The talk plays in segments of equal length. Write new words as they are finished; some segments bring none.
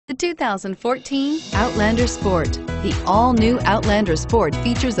The 2014 Outlander Sport. The all-new Outlander Sport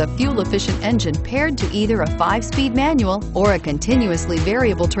features a fuel-efficient engine paired to either a 5-speed manual or a continuously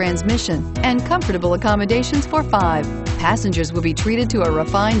variable transmission, and comfortable accommodations for 5. Passengers will be treated to a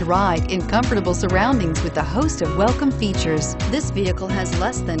refined ride in comfortable surroundings with a host of welcome features. This vehicle has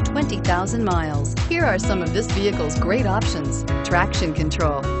less than 20,000 miles. Here are some of this vehicle's great options: traction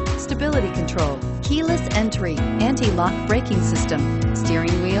control, stability control, keyless entry, anti-lock braking system,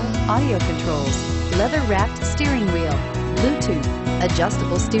 steering wheel audio controls, leather-wrapped steering wheel, Bluetooth,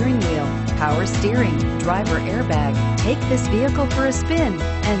 adjustable steering wheel, power steering, driver airbag. Take this vehicle for a spin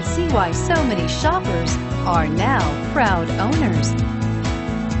and see why so many shoppers are now proud owners.